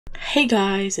Hey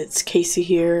guys, it's Kacy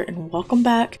here and welcome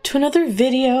back to another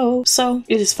video. So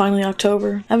it is finally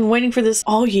October. I've been waiting for this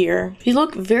all year. If you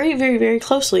look very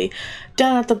closely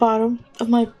down at the bottom of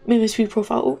my MSP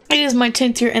profile, it is my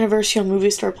 10th year anniversary on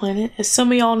MovieStarPlanet. As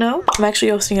some of y'all know, I'm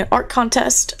actually hosting an art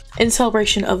contest in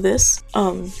celebration of this,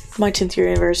 my 10th year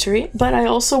anniversary. But I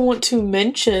also want to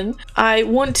mention, I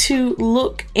want to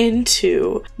look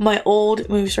into my old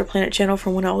MovieStarPlanet channel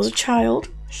from when I was a child.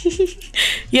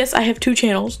 Yes, I have two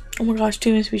channels. Oh my gosh,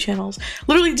 two MSP channels.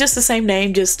 Literally just the same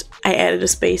name, just I added a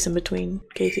space in between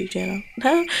KacyJanna.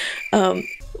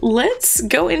 Let's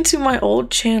go into my old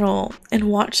channel and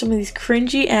watch some of these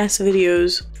cringy ass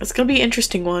videos. It's gonna be an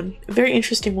interesting one. A very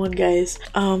interesting one, guys.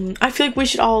 I feel like we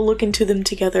should all look into them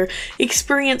together.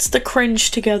 Experience the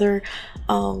cringe together.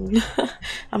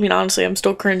 I mean, honestly, I'm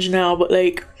still cringe now, but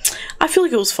like, I feel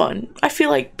like it was fun. I feel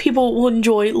like people will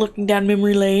enjoy looking down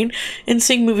memory lane and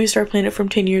seeing MovieStarPlanet from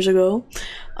 10 years ago.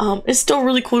 It's still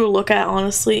really cool to look at,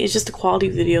 honestly. It's just the quality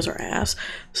of videos are ass.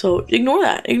 So ignore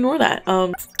that. Ignore that.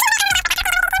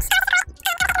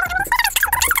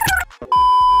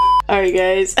 Alright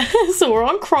guys, so we're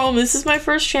on Chrome. This is my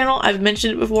first channel. I've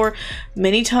mentioned it before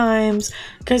many times.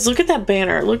 Guys, look at that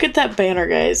banner. Look at that banner,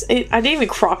 guys. I didn't even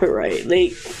crop it right.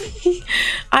 Like,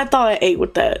 I thought I ate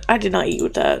with that. I did not eat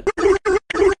with that.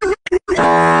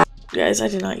 Guys, I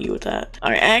did not eat with that.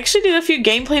 Alright, I actually did a few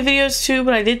gameplay videos too,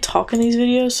 but I did talk in these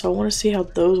videos, so I want to see how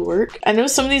those work. I know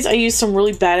some of these I used some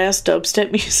really badass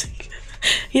dubstep music.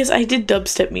 Yes, I did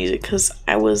dubstep music because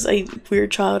I was a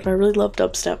weird child and I really loved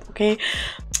dubstep, okay?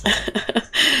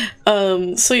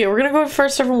 So yeah, we're gonna go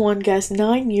first ever one, guys.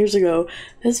 9 years ago.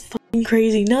 That's fucking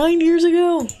crazy. 9 years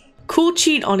ago. Cool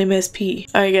cheat on MSP.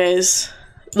 Alright guys.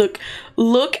 Look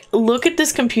at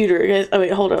this computer, guys. Oh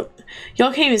wait, hold up.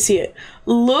 Y'all can't even see it.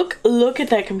 Look at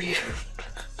that computer.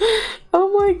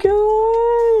 Oh my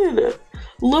god.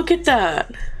 Look at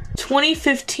that.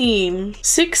 2015,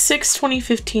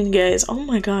 6/6/2015, guys. Oh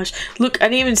my gosh. Look, I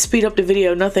didn't even speed up the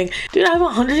video, nothing. Dude, I have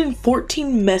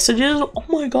 114 messages. Oh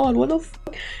my god, what the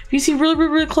fuck? If you see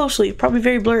really closely, probably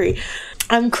very blurry.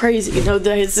 I'm crazy. You know,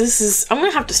 guys, I'm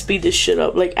gonna have to speed this shit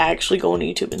up. Like, actually go on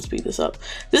YouTube and speed this up.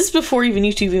 This is before even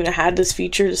YouTube even had this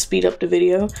feature to speed up the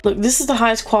video. Look, this is the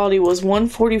highest quality, was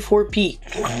 144p.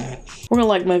 We're gonna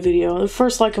like my video. The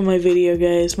first like of my video,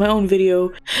 guys. My own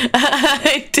video.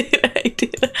 I did. I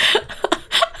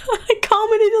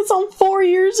commented this on 4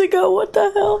 years ago. What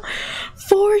the hell?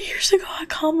 4 years ago I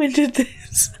commented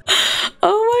this.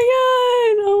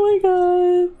 Oh my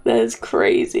god. That's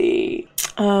crazy.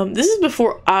 This is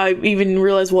before I even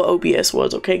realized what OBS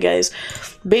was, okay guys?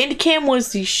 Bandicam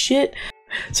was the shit.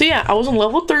 So yeah, I was on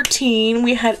level 13.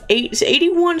 We had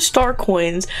 81 star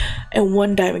coins and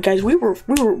 1 diamond. Guys, we were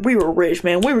rich,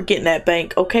 man. We were getting that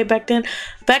bank, okay, back then.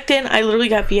 Back then I literally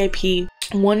got VIP.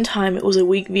 One time it was a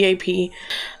week VIP.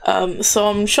 So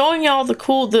I'm showing y'all the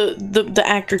cool the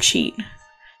actor cheat.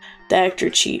 The actor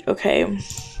cheat, okay?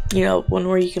 You know, one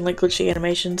where you can like glitch the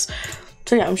animations.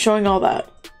 So yeah, I'm showing all that.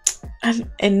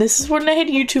 And this is when I had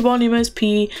YouTube on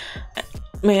MSP.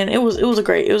 Man, it was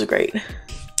great. It was great.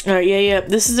 Alright, yeah.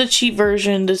 This is a cheat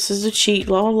version. This is a cheat.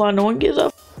 Blah blah blah. No one gives a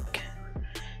fuck.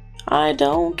 I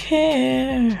don't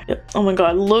care. Yep. Oh my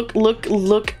god. Look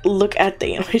at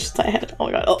the animations I had. Oh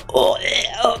my god. Oh,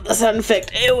 the sound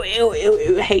effect. Ew.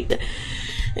 I hate that.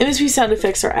 MSP sound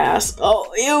effects are ass.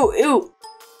 Oh, ew.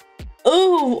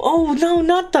 Oh no,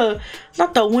 not the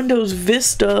Windows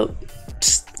Vista.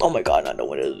 Oh my god, not the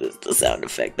Windows Vista sound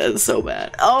effect. That is so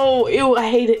bad. Oh, ew, I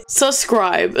hate it.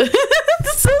 Subscribe.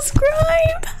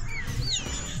 Subscribe.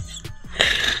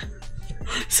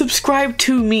 Subscribe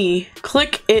to me.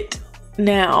 Click it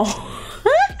now.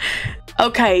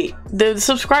 Okay, the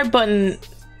subscribe button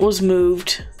was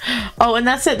moved. Oh, and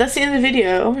that's it. That's the end of the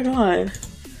video. Oh my god.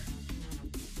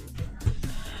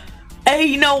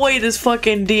 Ain't no way this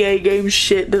fucking DA game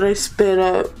shit that I spit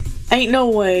up. Ain't no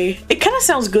way. It kind of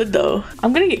sounds good though.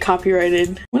 I'm gonna get copyrighted.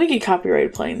 I'm gonna get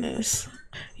copyrighted playing this.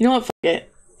 You know what? Fuck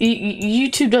it.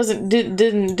 YouTube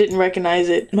didn't recognize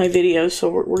it, my video, so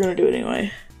we're gonna do it anyway.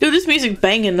 Dude, this music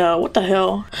banging though. What the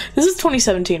hell? This is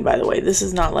 2017, by the way. This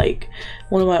is not like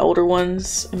one of my older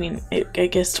ones. I mean, I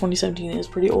guess 2017 is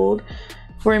pretty old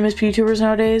for MSP YouTubers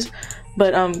nowadays.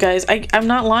 But guys, I'm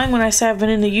not lying when I say I've been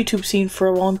in the YouTube scene for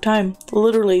a long time.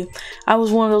 Literally, I was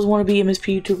one of those wannabe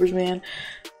MSP YouTubers, man.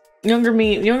 Younger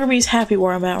me is happy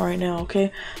where I'm at right now,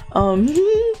 okay?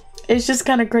 It's just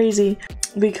kind of crazy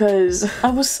because I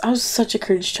was such a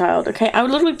cringe child, okay? I would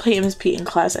literally play MSP in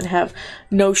class and have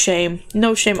no shame.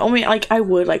 I mean, like, I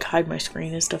would like hide my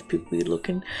screen and stuff, people be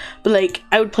looking, but like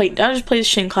I just play this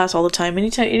shit in class all the time.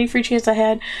 Any free chance I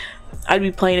had, I'd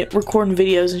be playing it, recording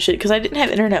videos and shit, because I didn't have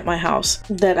internet at my house.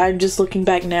 That I'm just looking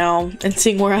back now and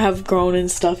seeing where I have grown and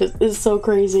stuff. It's so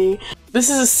crazy. This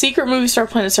is a secret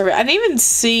MovieStarPlanet survey. I didn't even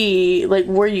see like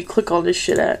where you click all this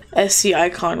shit at. SC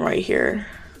icon right here.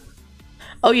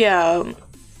 Oh yeah,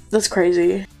 that's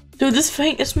crazy. Dude,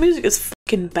 this music is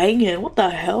fucking banging. What the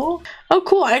hell? Oh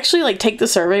cool, I actually like take the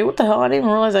survey. What the hell? I didn't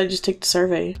even realize I just take the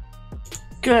survey.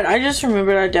 Good, I just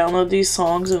remembered I download these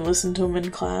songs and listen to them in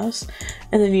class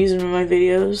and then use them in my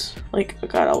videos. Like, oh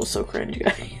god, I was so cringe,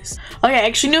 guys. Okay, I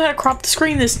actually knew how to crop the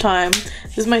screen this time.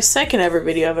 This is my second ever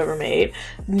video I've ever made.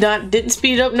 Didn't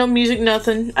speed up, no music,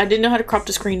 nothing. I didn't know how to crop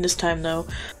the screen this time though.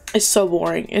 It's so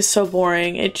boring. It's so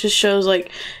boring. It just shows like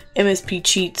MSP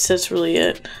cheats, that's really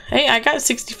it. Hey, I got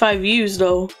 65 views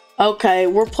though. Okay,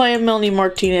 we're playing Melanie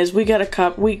Martinez. We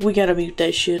gotta we gotta mute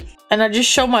that shit. And I just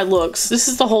show my looks. This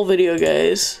is the whole video,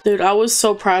 guys. Dude, I was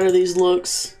so proud of these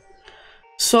looks.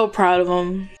 So proud of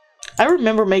them. I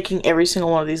remember making every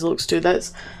single one of these looks, dude.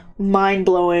 That's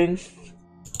mind-blowing.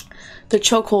 The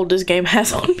chokehold this game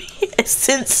has on me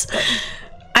since...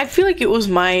 I feel like it was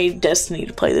my destiny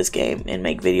to play this game and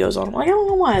make videos on it. Like, I don't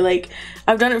know why. Like,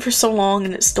 I've done it for so long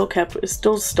and it's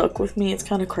still stuck with me. It's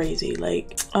kind of crazy.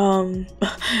 Like, I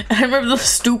remember the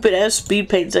stupid-ass speed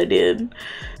paints I did.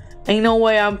 Ain't no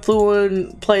way I'm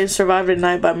fluent playing Survive the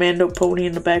Night by Mando Pony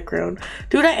in the background.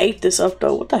 Dude, I ate this up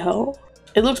though. What the hell?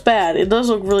 It looks bad. It does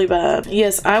look really bad.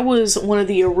 Yes, I was one of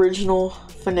the original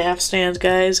FNAF stands,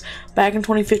 guys. Back in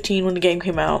 2015 when the game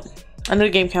came out. I know the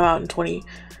game came out in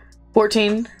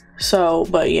 2014. So,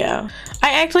 but yeah.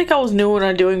 I act like I was new what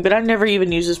I'm doing, but I never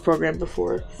even used this program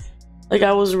before. Like,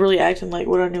 I was really acting like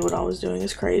what I knew what I was doing.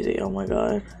 It's crazy. Oh my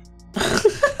god.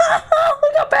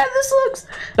 Look how bad this looks.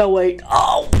 No, wait.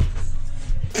 Oh!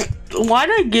 Why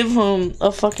did I give him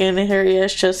a fucking hairy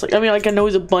ass chest? Like, I mean, like, I know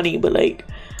he's a bunny, but like,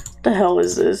 what the hell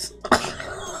is this?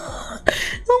 Oh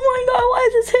my god, why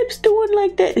is his hips doing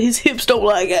like that? His hips don't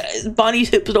lie, guys. Bonnie's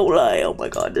hips don't lie. Oh my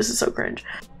god, this is so cringe.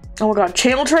 Oh my god,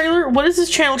 channel trailer? What is this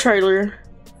channel trailer?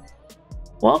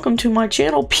 Welcome to my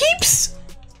channel. Peeps!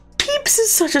 Peeps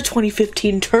is such a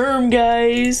 2015 term,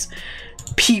 guys.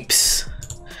 Peeps.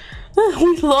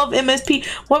 We love MSP.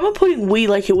 Why am I putting we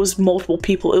like it was multiple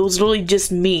people? It was literally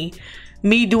just me.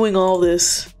 Me doing all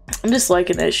this. I'm just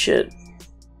liking that shit.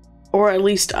 Or at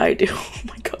least I do. Oh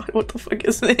my god, what the fuck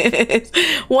is this?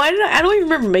 Why did I don't even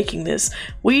remember making this.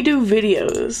 We do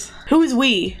videos. Who is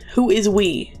we? Who is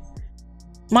we?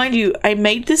 Mind you, I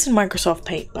made this in Microsoft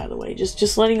Paint, by the way.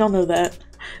 Just letting y'all know that.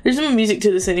 There's no music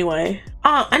to this anyway.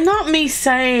 And not me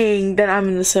saying that I'm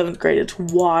in the 7th grade. It's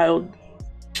wild.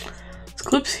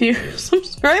 Clips here.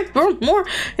 Subscribe for more.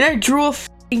 And I drew a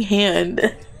f***ing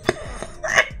hand.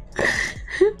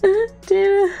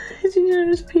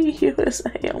 MSP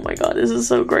USA. Oh my god, this is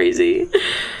so crazy.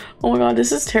 Oh my god,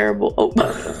 this is terrible. Oh,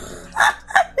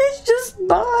 it's just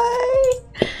bye.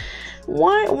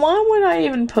 Why would I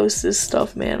even post this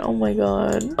stuff, man? Oh my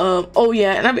god. Oh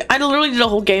yeah, and I literally did a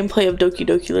whole gameplay of Doki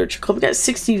Doki Literature Club. We got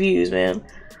 60 views, man.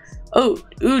 Oh,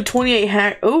 ooh, 28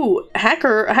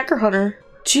 hacker hunter.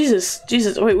 Jesus.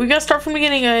 Wait, we gotta start from the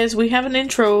beginning, guys. We have an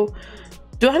intro.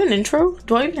 Do I have an intro?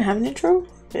 Do I even have an intro?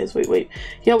 Guys, wait.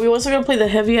 Yeah, we also gotta play the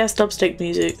heavy-ass dubstep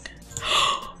music.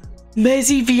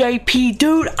 Mezzy VIP.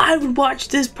 Dude, I would watch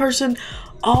this person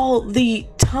all the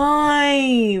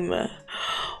time.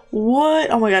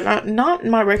 What? Oh my god, not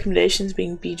my recommendations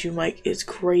being Bijou Mike is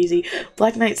crazy.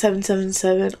 Black Knight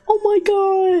 777. Oh my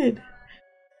god.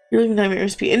 You're leaving Nightmare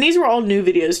MSP. And these were all new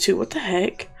videos too. What the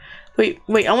heck? Wait,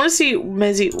 I want to see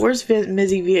Mezzy. Where's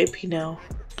Mezzy VIP now?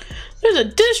 There's a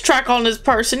diss track on this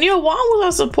person. Yo, why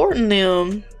was I supporting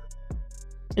them?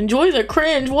 Enjoy the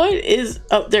cringe. What is...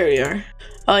 Oh, there you are.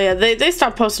 Oh yeah, they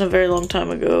stopped posting a very long time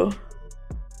ago.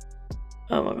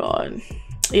 Oh my god.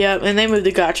 Yeah, and they moved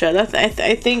the gacha. That's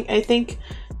I think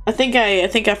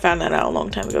I found that out a long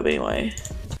time ago, but anyway.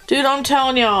 Dude, I'm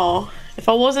telling y'all, if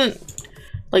I wasn't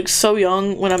like so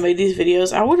young when I made these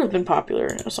videos, I would have been popular.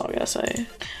 That's all I gotta say.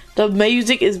 The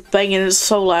music is banging, it's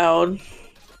so loud.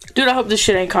 Dude, I hope this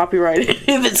shit ain't copyrighted.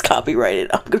 If it's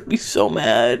copyrighted, I'm gonna be so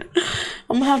mad.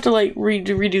 I'm gonna have to like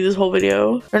redo this whole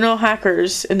video. There are no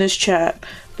hackers in this chat,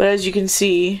 but as you can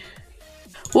see...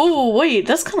 Whoa, wait,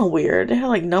 that's kind of weird. They have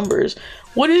like numbers.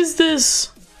 What is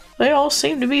this? They all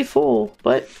seem to be full,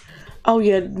 but... Oh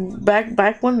yeah,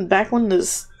 back when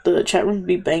the chat room would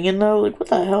be banging though, like what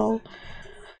the hell?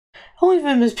 Only if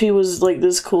MSP was like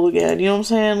this cool again, you know what I'm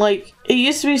saying? Like, it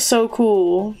used to be so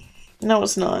cool. No,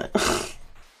 it's not.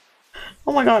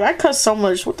 Oh my god, I cuss so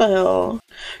much. What the hell?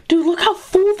 Dude, look how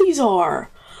full these are.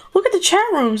 Look at the chat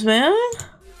rooms, man.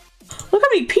 Look how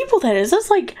many people that is. That's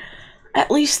like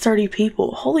at least 30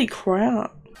 people. Holy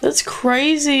crap. That's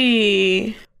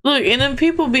crazy. Look, and then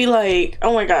people be like,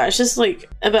 oh my gosh, just like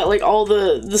about like all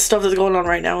the stuff that's going on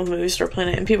right now with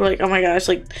MovieStarPlanet, and people are like, oh my gosh,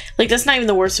 like that's not even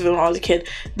the worst of it when I was a kid.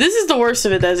 This is the worst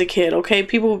of it as a kid, okay?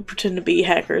 People would pretend to be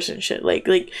hackers and shit. Like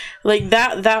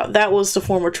that was the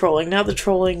form of trolling. Now the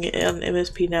trolling on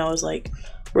MSP now is like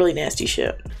really nasty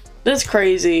shit. That's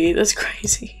crazy. That's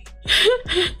crazy.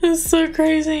 That's so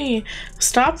crazy.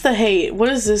 Stop the hate. What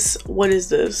is this? What is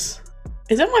this?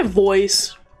 Is that my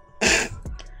voice?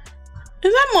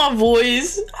 Is that my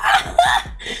voice?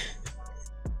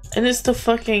 And it's the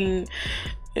fucking,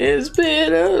 it's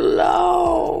been a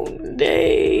long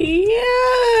day.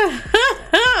 Yeah.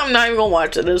 I'm not even gonna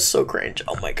watch it. It's so cringe.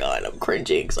 Oh my god, I'm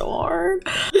cringing so hard.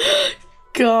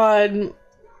 God.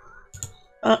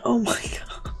 Oh my god.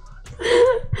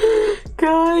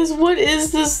 Guys, what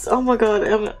is this? Oh my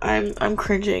god, I'm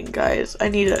cringing, guys. I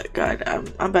need it. God, I'm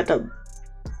about to.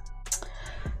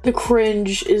 The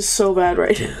cringe is so bad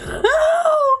right now.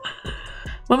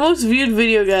 My most viewed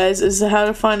video, guys, is how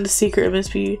to find the secret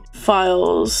MSP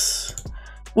files,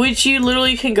 which you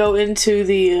literally can go into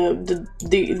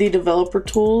the developer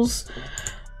tools.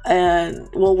 And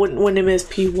well, when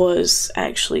MSP was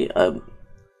actually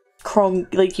Chrome,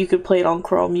 like you could play it on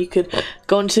Chrome. You could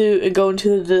go into the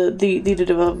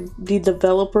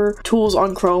developer tools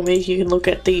on Chrome, and you can look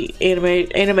at the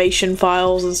animation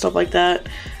files and stuff like that,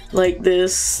 like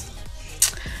this.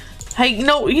 Hey, you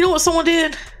know what someone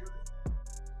did?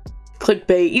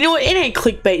 Clickbait. You know what? It ain't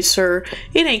clickbait, sir.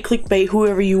 It ain't clickbait,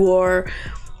 whoever you are.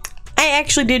 I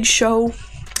actually did show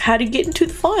how to get into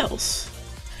the files.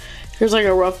 Here's like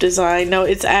a rough design. No,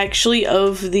 it's actually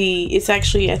of the. It's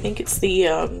actually, I think it's the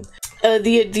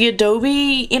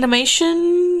Adobe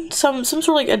animation, some sort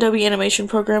of like Adobe animation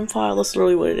program file. That's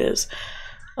literally what it is.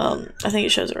 I think it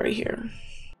shows it right here.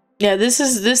 Yeah, this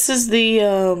is the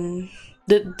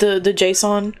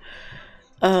JSON.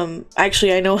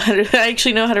 Actually, I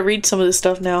actually know how to read some of this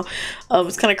stuff now.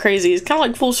 It's kind of crazy. It's kind of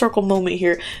like full circle moment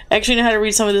here. I actually know how to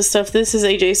read some of this stuff. This is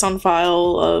a JSON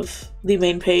file of the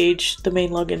main page, the main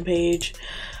login page.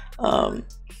 Yeah,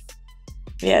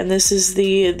 and this is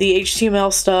the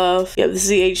HTML stuff. Yep, this is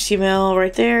the HTML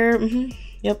right there.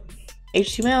 Yep,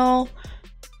 HTML.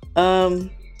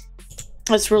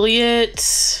 That's really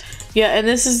it. Yeah, and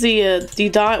this is the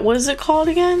dot. What is it called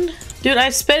again? Dude, I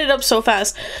sped it up so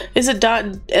fast. It's a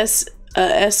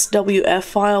 .swf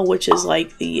file, which is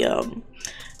like the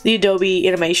Adobe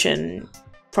animation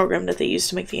program that they use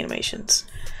to make the animations.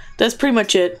 That's pretty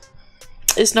much it.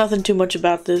 It's nothing too much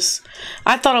about this.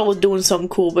 I thought I was doing something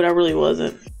cool, but I really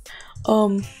wasn't.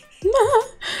 But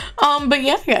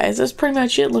yeah, guys, that's pretty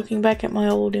much it. Looking back at my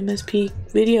old MSP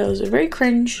videos, they're very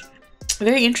cringe,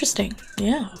 very interesting.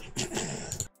 Yeah.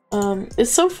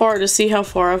 It's so far to see how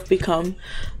far I've become.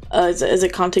 As a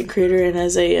content creator and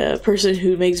as a person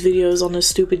who makes videos on this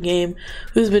stupid game,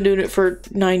 who's been doing it for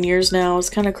 9 years now. It's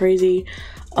kind of crazy.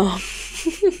 Yeah,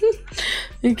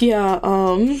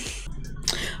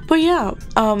 but yeah,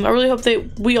 I really hope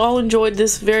that we all enjoyed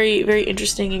this very, very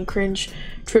interesting and cringe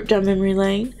trip down memory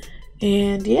lane.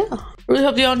 And yeah, I really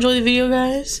hope you all enjoyed the video,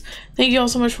 guys. Thank you all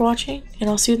so much for watching, and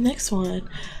I'll see you in the next one.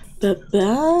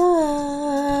 Bye-bye.